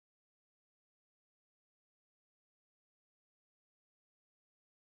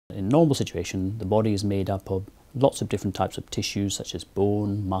in normal situation, the body is made up of lots of different types of tissues such as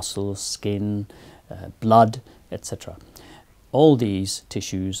bone, muscle, skin, blood, etc. All these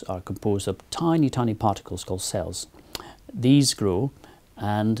tissues are composed of tiny, tiny particles called cells. These grow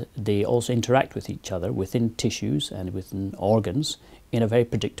and they also interact with each other within tissues and within organs in a very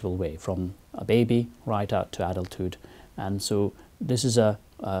predictable way, from a baby right out to adulthood. And so this is a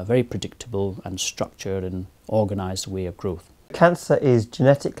very predictable and structured and organized way of growth. Cancer is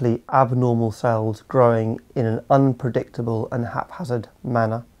genetically abnormal cells growing in an unpredictable and haphazard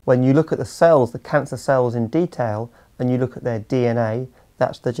manner. When you look at the cells, the cancer cells in detail, and you look at their DNA,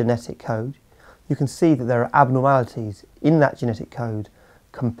 that's the genetic code, you can see that there are abnormalities in that genetic code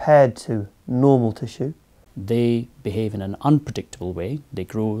compared to normal tissue. They behave in an unpredictable way. They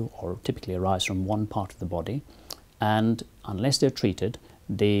grow or typically arise from one part of the body, and unless they're treated,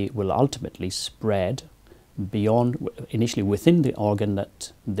 they will ultimately spread beyond, initially within the organ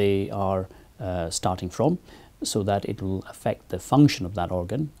that they are starting from, so that it will affect the function of that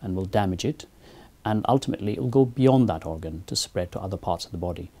organ and will damage it, and ultimately it will go beyond that organ to spread to other parts of the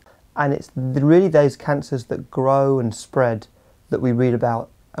body. And it's really those cancers that grow and spread that we read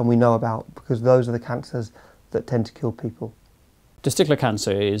about and we know about, because those are the cancers that tend to kill people. Testicular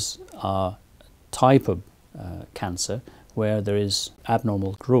cancer is a type of cancer where there is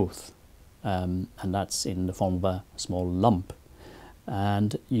abnormal growth, and that's in the form of a small lump.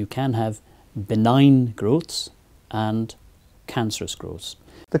 And you can have benign growths and cancerous growths.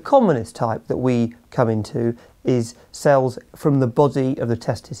 The commonest type that we come into is cells from the body of the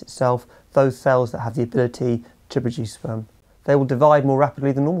testis itself, those cells that have the ability to produce sperm. They will divide more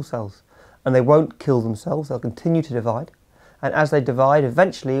rapidly than normal cells, and they won't kill themselves, they'll continue to divide. And as they divide,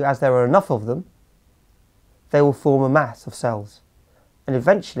 eventually, as there are enough of them, they will form a mass of cells. And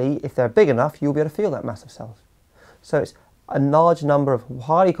eventually, if they're big enough, you'll be able to feel that mass of cells. So it's a large number of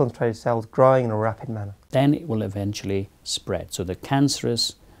highly concentrated cells growing in a rapid manner. Then it will eventually spread. So the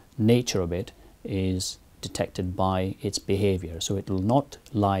cancerous nature of it is detected by its behavior. So it will not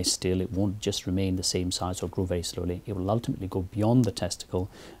lie still, it won't just remain the same size or grow very slowly. It will ultimately go beyond the testicle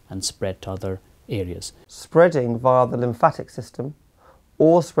and spread to other areas. Spreading via the lymphatic system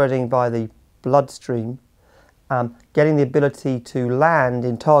or spreading by the bloodstream, getting the ability to land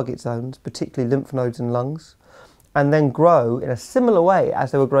in target zones, particularly lymph nodes and lungs, and then grow in a similar way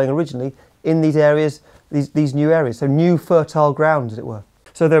as they were growing originally in these areas, these new areas, so new fertile ground, as it were.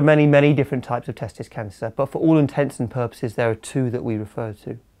 So there are many, many different types of testis cancer, but for all intents and purposes there are two that we refer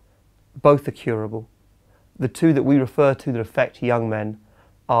to. Both are curable. The two that we refer to that affect young men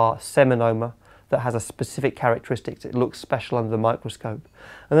are seminoma, that has a specific characteristic, it looks special under the microscope.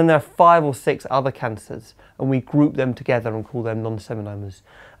 And then there are 5 or 6 other cancers, and we group them together and call them non-seminomas.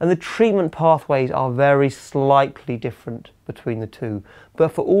 And the treatment pathways are very slightly different between the two,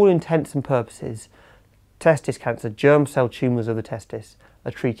 but for all intents and purposes, testis cancer, germ cell tumours of the testis,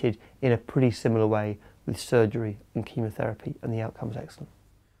 are treated in a pretty similar way with surgery and chemotherapy, and the outcome is excellent.